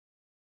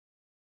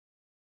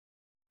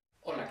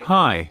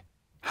Hi.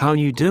 How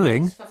you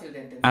doing?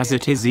 As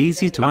it is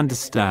easy to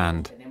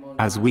understand,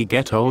 as we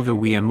get older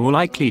we are more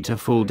likely to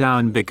fall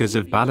down because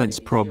of balance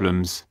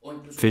problems,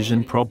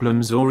 vision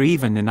problems or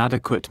even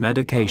inadequate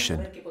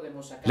medication.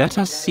 Let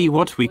us see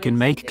what we can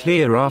make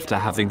clear after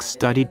having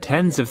studied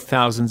tens of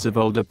thousands of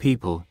older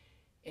people.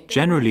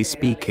 Generally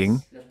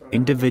speaking,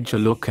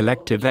 individual or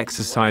collective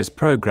exercise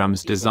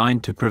programs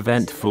designed to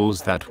prevent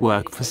falls that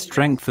work for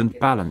strength and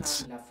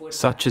balance,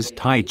 such as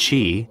Tai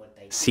Chi,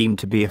 seem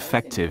to be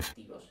effective.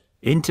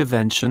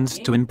 Interventions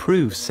to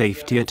improve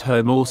safety at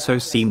home also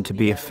seem to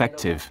be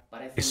effective,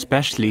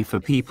 especially for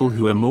people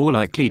who are more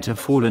likely to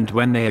fall and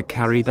when they are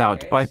carried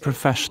out by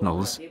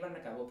professionals.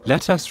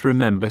 Let us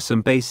remember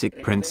some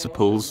basic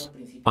principles: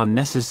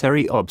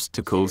 unnecessary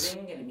obstacles,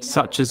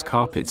 such as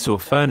carpets or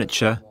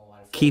furniture,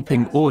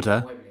 keeping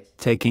order,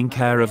 taking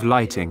care of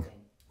lighting,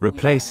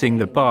 replacing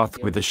the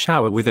bath with a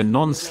shower with a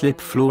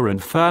non-slip floor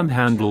and firm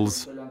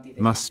handles,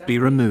 must be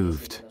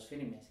removed.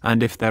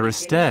 And if there are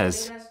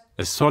stairs,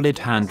 a solid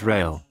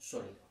handrail.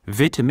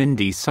 Vitamin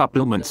D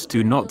supplements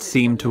do not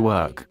seem to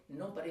work.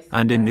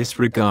 And in this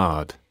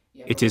regard,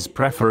 it is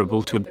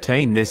preferable to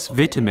obtain this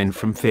vitamin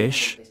from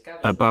fish,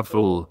 above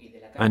all,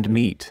 and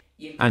meat,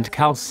 and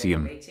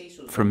calcium,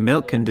 from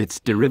milk and its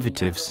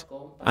derivatives,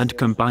 and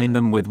combine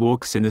them with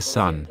walks in the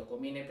sun.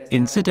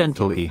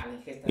 Incidentally,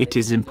 it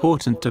is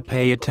important to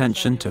pay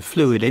attention to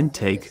fluid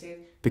intake,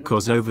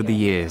 because over the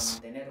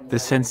years, the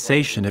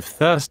sensation of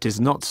thirst is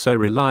not so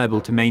reliable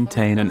to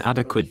maintain an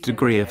adequate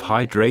degree of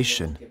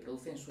hydration.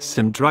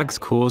 Some drugs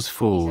cause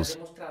falls,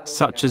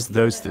 such as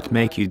those that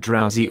make you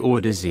drowsy or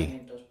dizzy.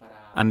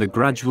 And the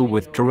gradual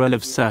withdrawal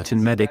of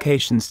certain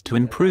medications to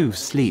improve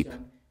sleep,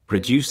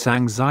 reduce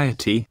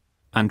anxiety,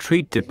 and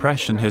treat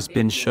depression has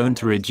been shown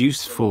to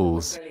reduce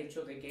falls.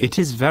 It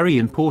is very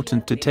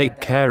important to take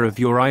care of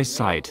your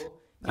eyesight,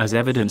 as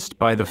evidenced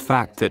by the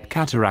fact that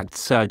cataract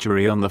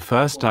surgery on the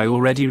first eye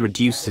already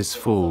reduces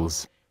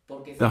falls.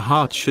 The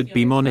heart should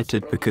be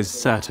monitored because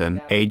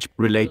certain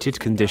age-related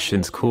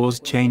conditions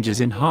cause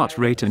changes in heart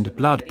rate and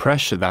blood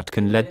pressure that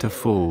can lead to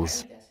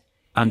falls.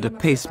 And a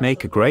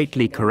pacemaker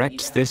greatly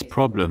corrects this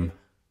problem.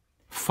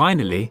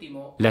 Finally,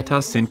 let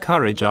us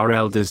encourage our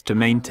elders to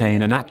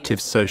maintain an active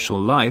social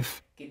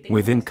life,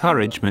 with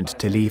encouragement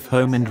to leave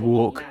home and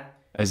walk,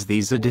 as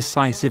these are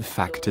decisive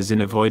factors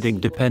in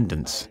avoiding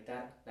dependence.